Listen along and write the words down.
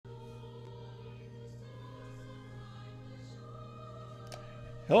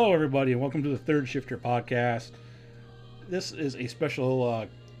Hello, everybody, and welcome to the Third Shifter podcast. This is a special,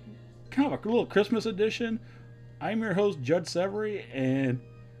 kind of a little Christmas edition. I'm your host, Judd Severy, and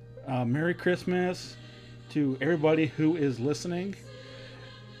Merry Christmas to everybody who is listening.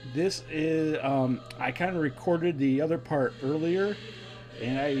 This is, I kind of recorded the other part earlier,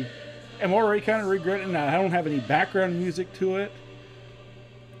 and I am already kind of regretting that I don't have any background music to it.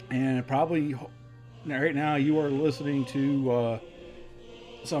 And probably right now you are listening to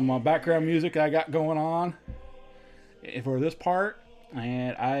some background music I got going on for this part,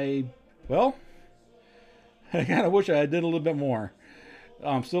 and I kind of wish I did a little bit more.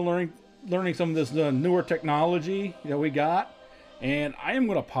 I'm still learning some of this newer technology that we got, and I am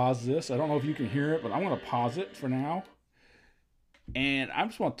going to pause this. I don't know if you can hear it, but I'm going to pause it for now, and I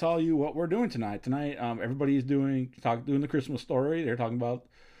just want to tell you what we're doing tonight. Everybody's doing the Christmas story. They're talking about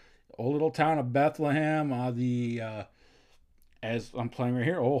old little town of Bethlehem, as I'm playing right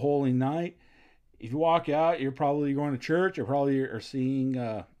here, Oh Holy Night. If you walk out, you're probably going to church. You probably are seeing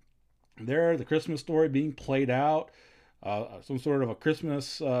there the Christmas story being played out, some sort of a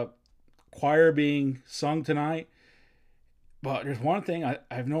Christmas choir being sung tonight. But there's one thing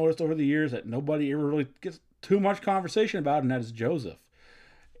I've noticed over the years that nobody ever really gets too much conversation about, and that is Joseph.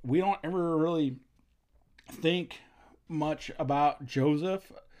 We don't ever really think much about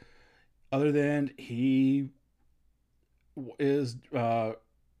Joseph other than he is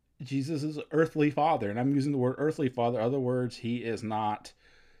Jesus' earthly father, and I'm using the word earthly father. In other words, he is not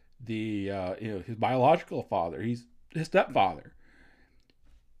his biological father. He's his stepfather.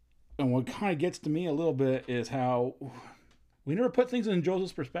 And what kind of gets to me a little bit is how we never put things in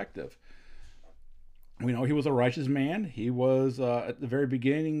Joseph's perspective. We know he was a righteous man. He was at the very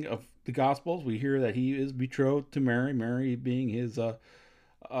beginning of the Gospels. We hear that he is betrothed to Mary. Mary being his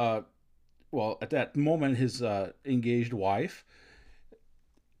at that moment, his engaged wife.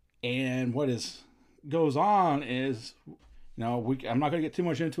 And what goes on is, I'm not going to get too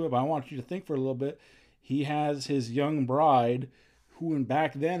much into it, but I want you to think for a little bit. He has his young bride, who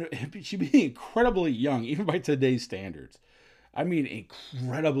back then, she'd be incredibly young, even by today's standards. I mean,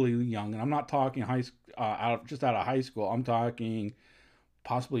 incredibly young. And I'm not talking out of high school. I'm talking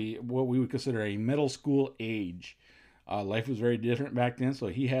possibly what we would consider a middle school age. Life was very different back then, so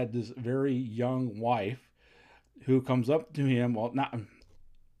he had this very young wife who comes up to him, well, not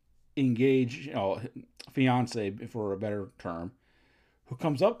engaged, fiance for a better term, who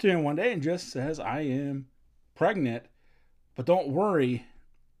comes up to him one day and just says, I am pregnant, but don't worry,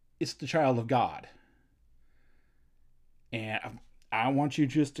 it's the child of God. And I want you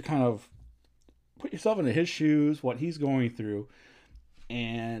just to kind of put yourself into his shoes, what he's going through.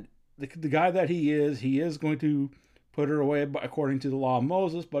 And the guy that he is going to put her away according to the law of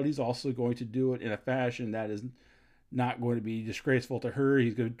Moses, but he's also going to do it in a fashion that is not going to be disgraceful to her.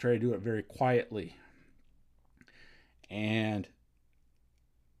 He's going to try to do it very quietly. And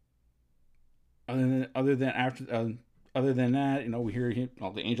other than that, we hear him,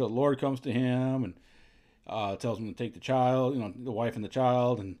 the angel of the Lord comes to him and tells him to take the child, the wife and the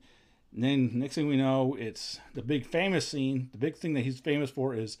child, and then next thing we know, it's the big famous scene. The big thing that he's famous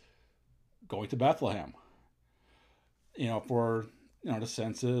for is going to Bethlehem. For the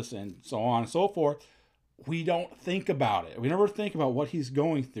census and so on and so forth. We don't think about it. We never think about what he's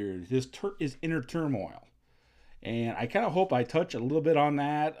going through, his inner turmoil. And I kind of hope I touch a little bit on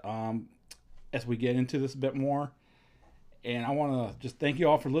that as we get into this a bit more. And I want to just thank you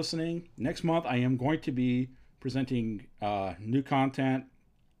all for listening. Next month, I am going to be presenting new content.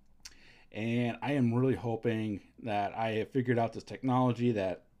 And I am really hoping that I have figured out this technology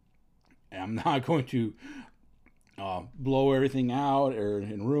that I'm not going to blow everything out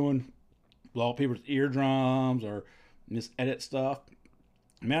and blow out people's eardrums or misedit stuff.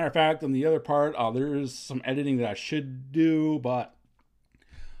 Matter of fact, on the other part, there is some editing that I should do, but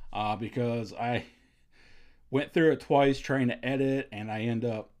because I went through it twice trying to edit and I end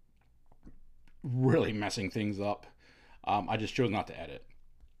up really messing things up, I just chose not to edit.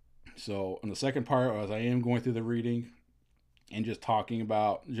 So in the second part, as I am going through the reading and just talking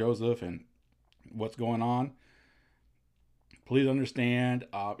about Joseph and what's going on, please understand,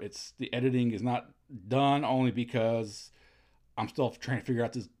 the editing is not done only because I'm still trying to figure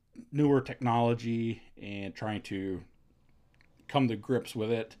out this newer technology and trying to come to grips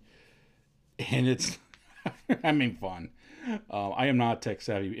with it. And it's having fun. I am not a tech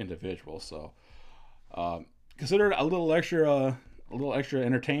savvy individual, so consider it a little extra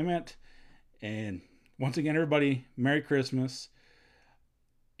entertainment. And once again, everybody, Merry Christmas,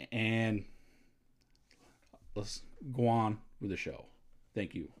 and let's go on with the show.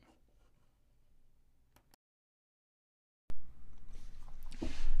 Thank you.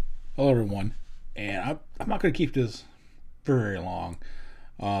 Hello, everyone, and I'm not going to keep this very long.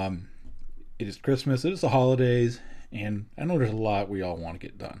 Um, it is Christmas, it is the holidays, and I know there's a lot we all want to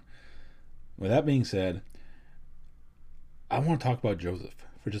get done. With that being said, I want to talk about Joseph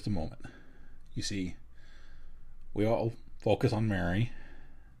for just a moment. You see, we all focus on Mary,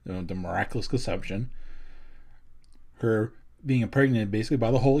 the miraculous conception, her being impregnated basically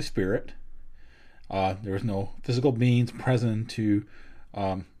by the Holy Spirit. There was no physical beings present to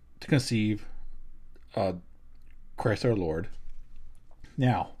conceive Christ our Lord.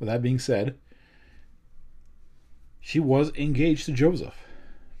 Now, with that being said, she was engaged to Joseph.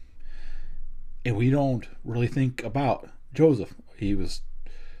 And we don't really think about Joseph. He was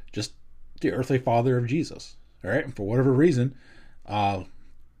just the earthly father of Jesus. All right? And for whatever reason,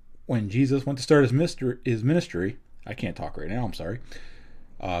 when Jesus went to start his ministry, I can't talk right now, I'm sorry.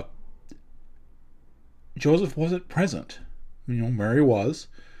 Joseph wasn't present. Mary was.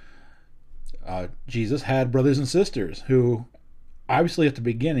 Jesus had brothers and sisters who, obviously at the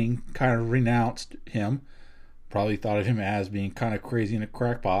beginning, kind of renounced him. Probably thought of him as being kind of crazy and a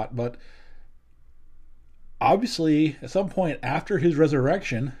crackpot. But obviously, at some point after his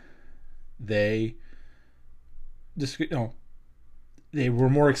resurrection, they were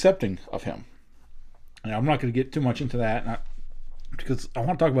more accepting of him. And I'm not going to get too much into that, because I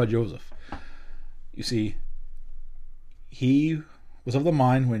want to talk about Joseph. You see, he was of the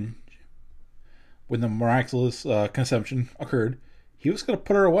mind when the miraculous conception occurred, he was going to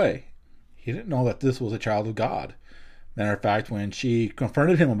put her away. He didn't know that this was a child of God. Matter of fact, when she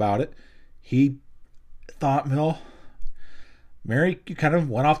confronted him about it, he thought, Mary kind of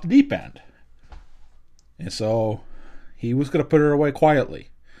went off the deep end. And so he was going to put her away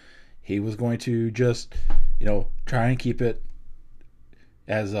quietly. He was going to just, try and keep it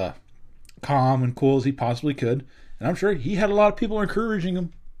as calm and cool as he possibly could. And I'm sure he had a lot of people encouraging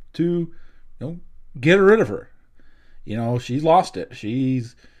him to, get rid of her. She's lost it.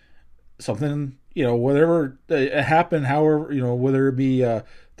 She's something, whatever happened, however, whether it be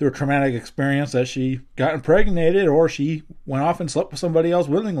through a traumatic experience that she got impregnated or she went off and slept with somebody else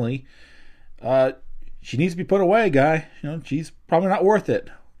willingly, she needs to be put away, guy. She's probably not worth it.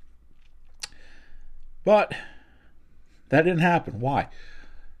 But that didn't happen. Why?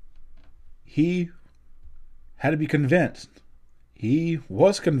 He had to be convinced. He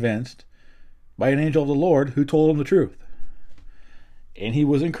was convinced by an angel of the Lord who told him the truth. And he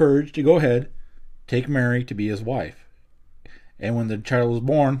was encouraged to go ahead, take Mary to be his wife. And when the child was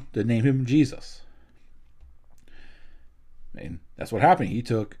born, to name him Jesus. And that's what happened. He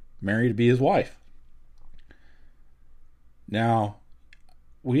took Mary to be his wife. Now,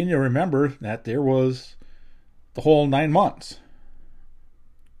 we need to remember that there was the whole 9 months.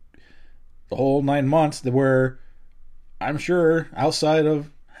 The whole 9 months where I'm sure outside of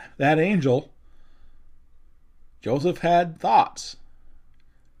that angel, Joseph had thoughts.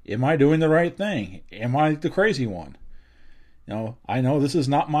 Am I doing the right thing? Am I the crazy one? I know this is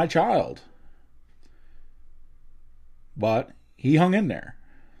not my child. But he hung in there.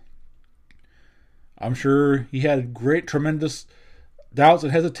 I'm sure he had tremendous doubts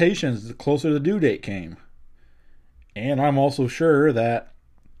and hesitations the closer the due date came. And I'm also sure that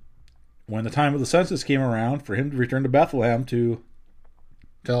when the time of the census came around for him to return to Bethlehem to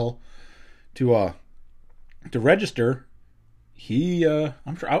register,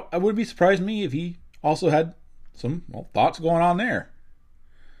 I'm sure I wouldn't be surprised if he also had some thoughts going on there.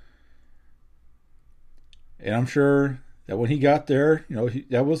 And I'm sure that when he got there,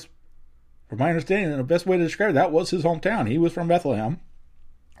 that was, from my understanding, the best way to describe it, that was his hometown. He was from Bethlehem,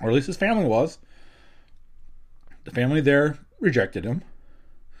 or at least his family was. The family there rejected him.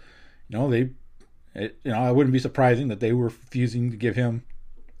 I wouldn't be surprising that they were refusing to give him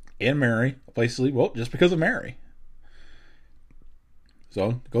and Mary a place to sleep, just because of Mary.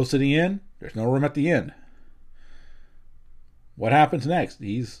 So, goes to the inn. There's no room at the inn. What happens next?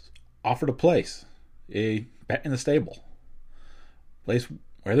 He's offered a place, in the stable, place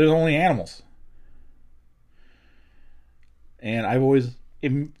where there's only animals. And I've always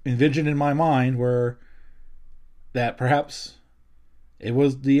envisioned in my mind where that perhaps it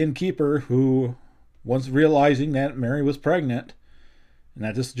was the innkeeper who, once realizing that Mary was pregnant, and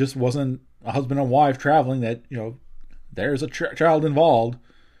that this just wasn't a husband and wife traveling, that, there's a child involved,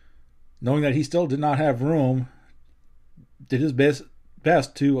 knowing that he still did not have room, did his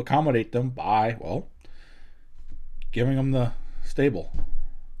best to accommodate them by, giving them the stable.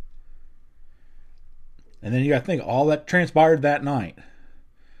 And then you got to think, all that transpired that night.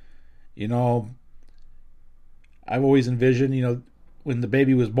 I've always envisioned, when the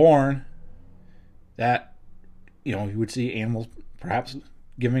baby was born, that, you would see animals perhaps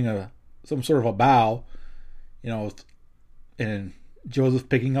giving some sort of a bow, and Joseph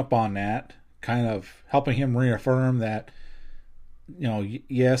picking up on that, kind of helping him reaffirm that,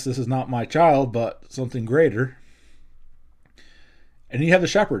 yes, this is not my child, but something greater. And you have the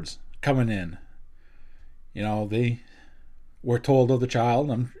shepherds coming in. They were told of the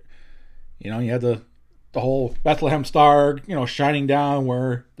child. You had the whole Bethlehem star, shining down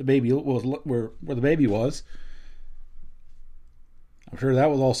where the baby was. I'm sure that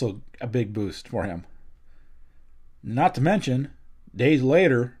was also a big boost for him. Not to mention, days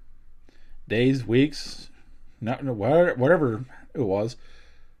later, weeks, whatever it was,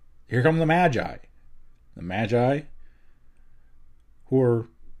 here come the Magi. The Magi, who were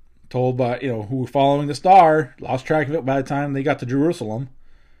told by, who were following the star, lost track of it by the time they got to Jerusalem,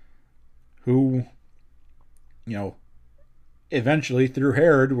 who, eventually through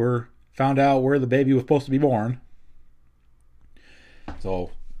Herod found out where the baby was supposed to be born.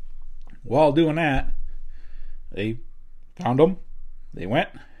 So, while doing that, they found him. They went,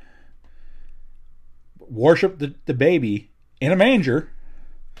 worshipped the baby in a manger,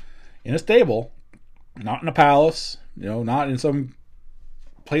 in a stable, not in a palace, not in some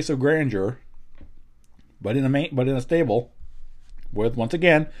place of grandeur, but in a stable with, once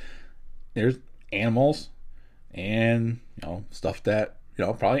again, there's animals and stuff that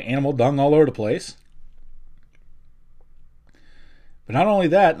probably animal dung all over the place. But not only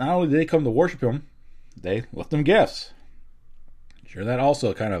that, not only did they come to worship him, they left him gifts. Sure, that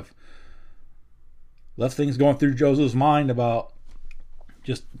also kind of left things going through Joseph's mind about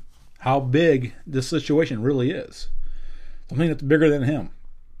just how big this situation really is. Something that's bigger than him.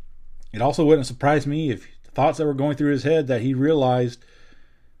 It also wouldn't surprise me if the thoughts that were going through his head that he realized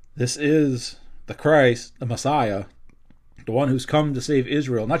this is the Christ, the Messiah, the one who's come to save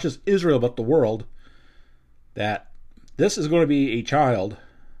Israel, not just Israel but the world, that this is going to be a child,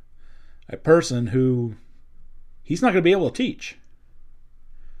 a person who he's not going to be able to teach.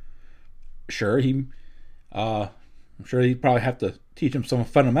 Sure, I'm sure he'd probably have to teach him some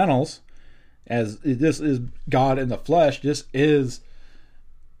fundamentals, as this is God in the flesh. This is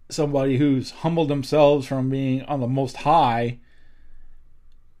somebody who's humbled themselves from being on the most high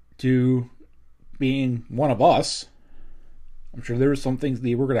to being one of us. I'm sure there are some things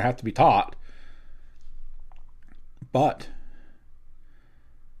that we're going to have to be taught. But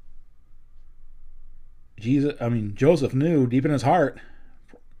Joseph knew deep in his heart,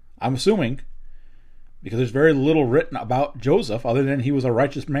 I'm assuming, because there's very little written about Joseph other than he was a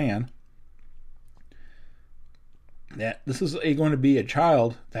righteous man, that this is going to be a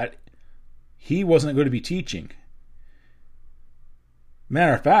child that he wasn't going to be teaching.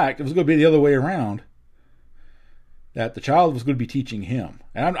 Matter of fact, it was going to be the other way around, that the child was going to be teaching him.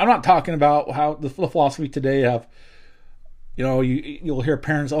 And I'm not talking about how the philosophy today have, you'll hear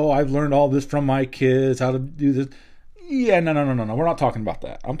parents, I've learned all this from my kids, how to do this. Yeah, no. We're not talking about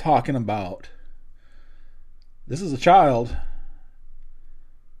that. I'm talking about, this is a child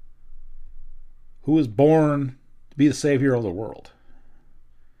who was born to be the savior of the world.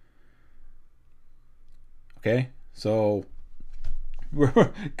 Okay? So,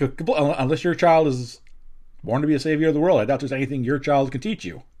 unless your child is born to be a savior of the world, I doubt there's anything your child can teach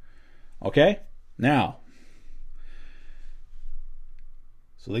you. Okay? Now,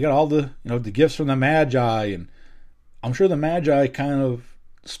 so they got all the, the gifts from the Magi, and I'm sure the Magi kind of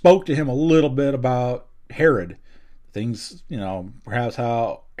spoke to him a little bit about Herod. Things, perhaps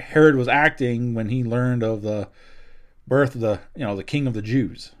how Herod was acting when he learned of the birth of the king of the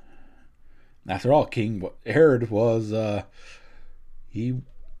Jews. After all, Herod was, he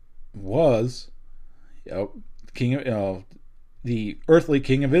was, king of, the earthly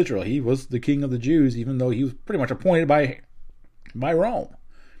king of Israel. He was the king of the Jews, even though he was pretty much appointed by Rome.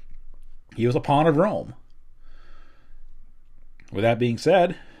 He was a pawn of Rome. With that being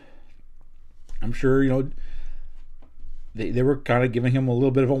said, I'm sure, they were kind of giving him a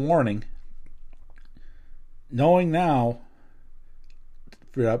little bit of a warning. Knowing now,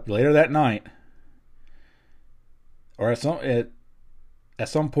 later that night, or at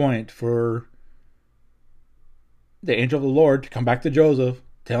some point, for the angel of the Lord to come back to Joseph,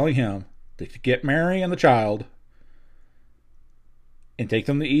 telling him to get Mary and the child and take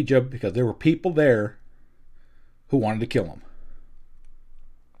them to Egypt, because there were people there who wanted to kill him.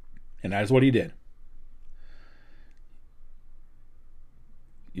 And that is what he did.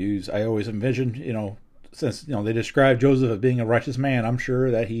 I always envisioned, since they describe Joseph as being a righteous man, I'm sure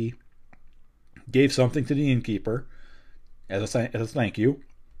that he gave something to the innkeeper as a thank you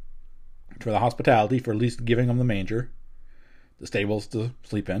for the hospitality, for at least giving him the manger, the stables to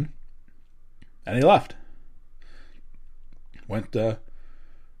sleep in, and he left. Went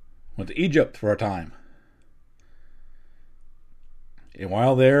went to Egypt for a time. And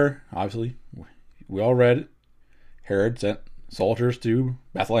while there, obviously, we all read it, Herod sent soldiers to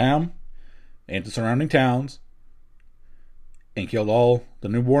Bethlehem and to surrounding towns and killed all the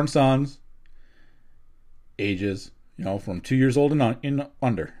newborn sons, ages, from 2 years old and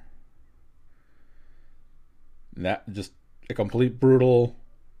under. And that just a complete brutal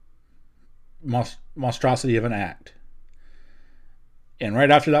monstrosity of an act. And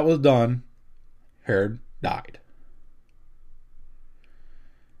right after that was done, Herod died.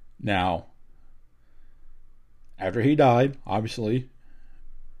 Now, after he died, obviously,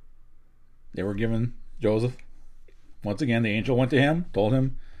 they were given Joseph. Once again, the angel went to him, told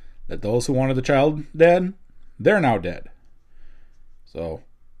him that those who wanted the child dead, they're now dead. So,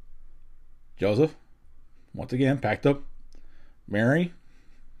 Joseph, once again, packed up Mary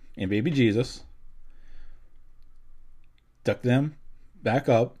and baby Jesus, took them back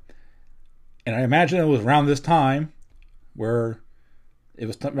up, and I imagine it was around this time where it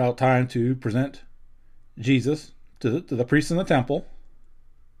was about time to present Jesus to the priests in the temple,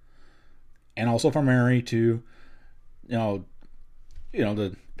 and also for Mary to, to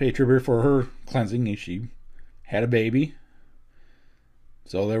pay tribute for her cleansing. She had a baby,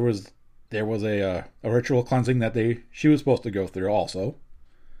 so there was a ritual cleansing that she was supposed to go through also.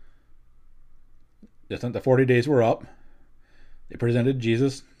 The 40 days were up. They presented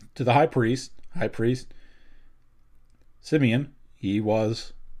Jesus to the high priest. Simeon, he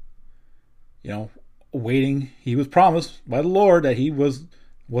was, waiting. He was promised by the Lord that he wasn't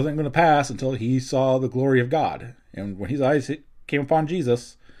going to pass until he saw the glory of God. And when his eyes came upon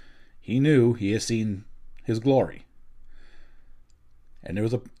Jesus, he knew he had seen his glory. And there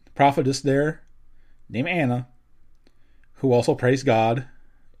was a prophetess there named Anna who also praised God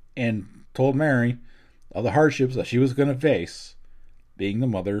and told Mary of the hardships that she was going to face being the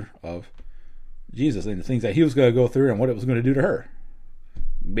mother of Jesus and the things that he was going to go through and what it was going to do to her.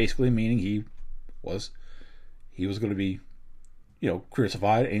 Basically meaning he was going to be,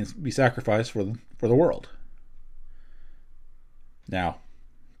 crucified and be sacrificed for the world. Now,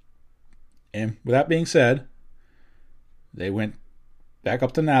 and with that being said, they went back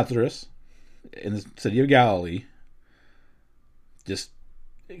up to Nazareth in the city of Galilee. Just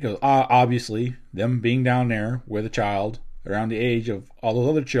because obviously them being down there with a child around the age of all those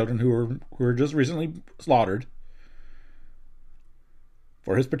other children who were just recently slaughtered,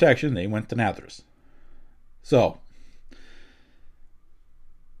 for his protection, they went to Nazareth. So,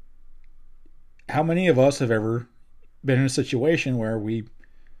 how many of us have ever been in a situation where we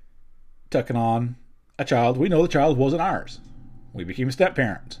took on a child? We know the child wasn't ours. We became a step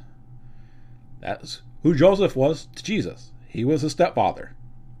parent. That's who Joseph was to Jesus. He was his stepfather.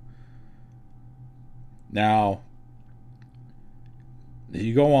 Now,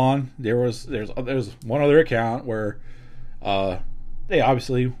 you go on. There's one other account where they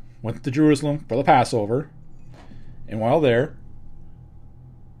obviously went to Jerusalem for the Passover, and while there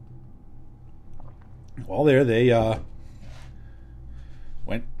they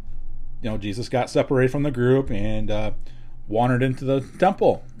went. Jesus got separated from the group and wandered into the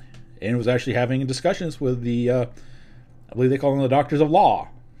temple, and was actually having discussions with the I believe they call them the doctors of law.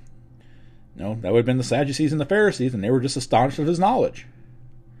 That would have been the Sadducees and the Pharisees, and they were just astonished of his knowledge.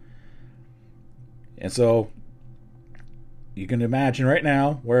 And so you can imagine right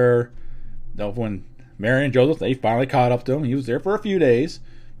now where when Mary and Joseph, they finally caught up to him. He was there for a few days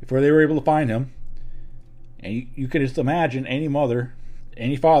before they were able to find him. And you can just imagine any mother,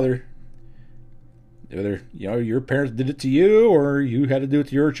 any father, whether your parents did it to you or you had to do it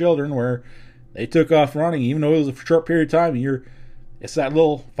to your children, where they took off running, even though it was a short period of time. It's that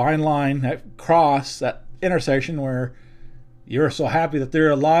little fine line, that cross, that intersection where you're so happy that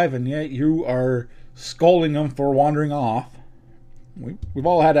they're alive, and yet you are scolding them for wandering off. We've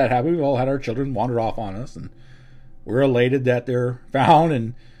all had that happen. We've all had our children wander off on us, and we're elated that they're found,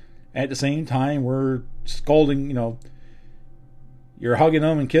 and at the same time we're scolding. You're hugging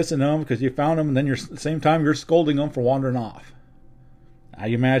them and kissing them because you found them, and then at the same time you're scolding them for wandering off. I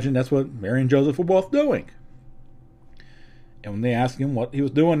imagine that's what Mary and Joseph were both doing. And when they asked him what he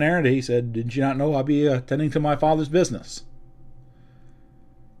was doing there, he said, "Didn't you not know I'd be attending to my Father's business?"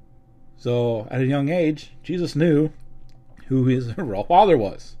 So at a young age, Jesus knew who his real father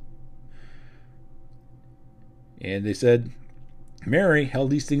was. And they said, Mary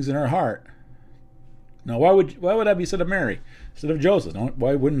held these things in her heart. Now, why would that be said of Mary instead of Joseph?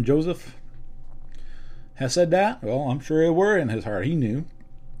 Why wouldn't Joseph have said that? Well, I'm sure it were in his heart. He knew.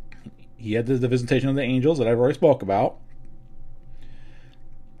 He had the visitation of the angels that I've already spoke about.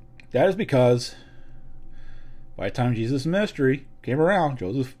 That is because by the time Jesus' ministry came around,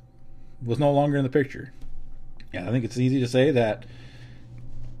 Joseph was no longer in the picture. And I think it's easy to say that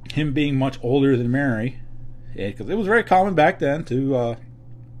him being much older than Mary, because it was very common back then to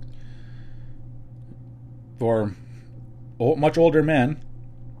for much older men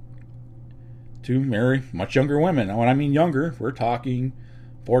to marry much younger women. And when I mean younger, we're talking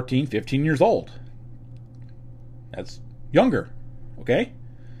 14, 15 years old. That's younger, okay?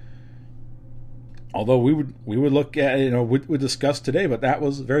 Although we would look at, we discuss today, but that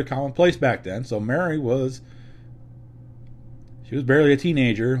was very commonplace back then. So Mary was barely a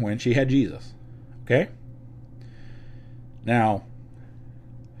teenager when she had Jesus, okay? Now,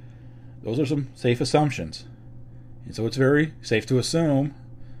 those are some safe assumptions. And so it's very safe to assume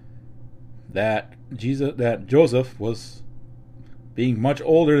that Joseph was being much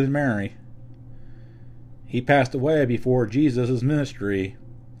older than Mary. He passed away before Jesus' ministry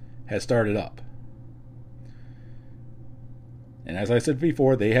had started up. And as I said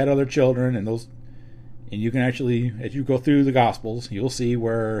before, they had other children, and you can actually, as you go through the Gospels, you'll see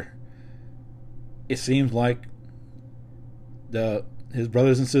where it seems like his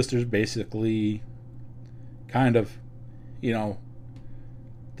brothers and sisters basically kind of,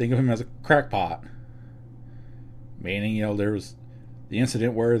 think of him as a crackpot. Meaning, there was the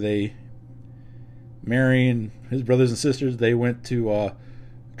incident where Mary and his brothers and sisters, they went to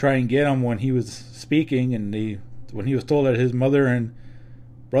try and get him when he was speaking, and when he was told that his mother and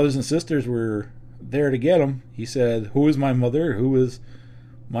brothers and sisters were there to get him, he said, "Who is my mother? Who is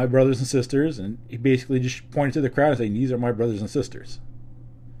my brothers and sisters?" And he basically just pointed to the crowd and saying, "These are my brothers and sisters."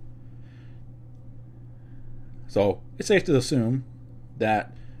 So it's safe to assume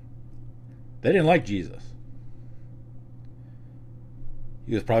that they didn't like Jesus.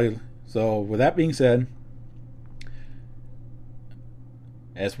 He was probably... So with that being said,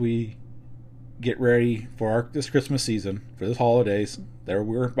 as we get ready for this Christmas season, for this holidays that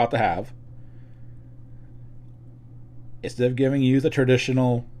we're about to have, instead of giving you the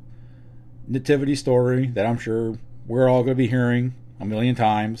traditional nativity story that I'm sure we're all going to be hearing a million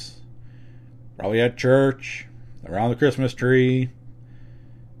times, probably at church, around the Christmas tree,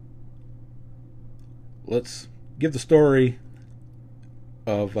 let's give the story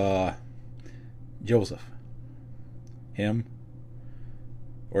of Joseph. Him,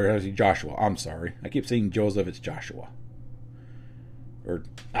 or is he Joshua? I'm sorry. I keep saying Joseph, it's Joshua. Or,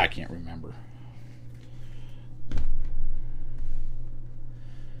 I can't remember.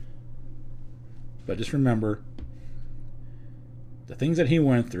 But just remember, the things that he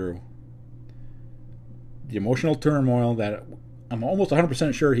went through, the emotional turmoil that I'm almost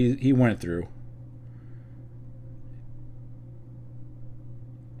 100% sure he went through.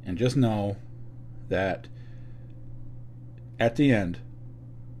 And just know that at the end,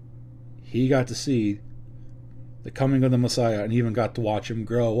 he got to see the coming of the Messiah and even got to watch him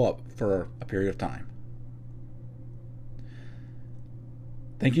grow up for a period of time.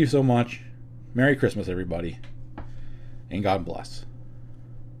 Thank you so much. Merry Christmas, everybody. And God bless.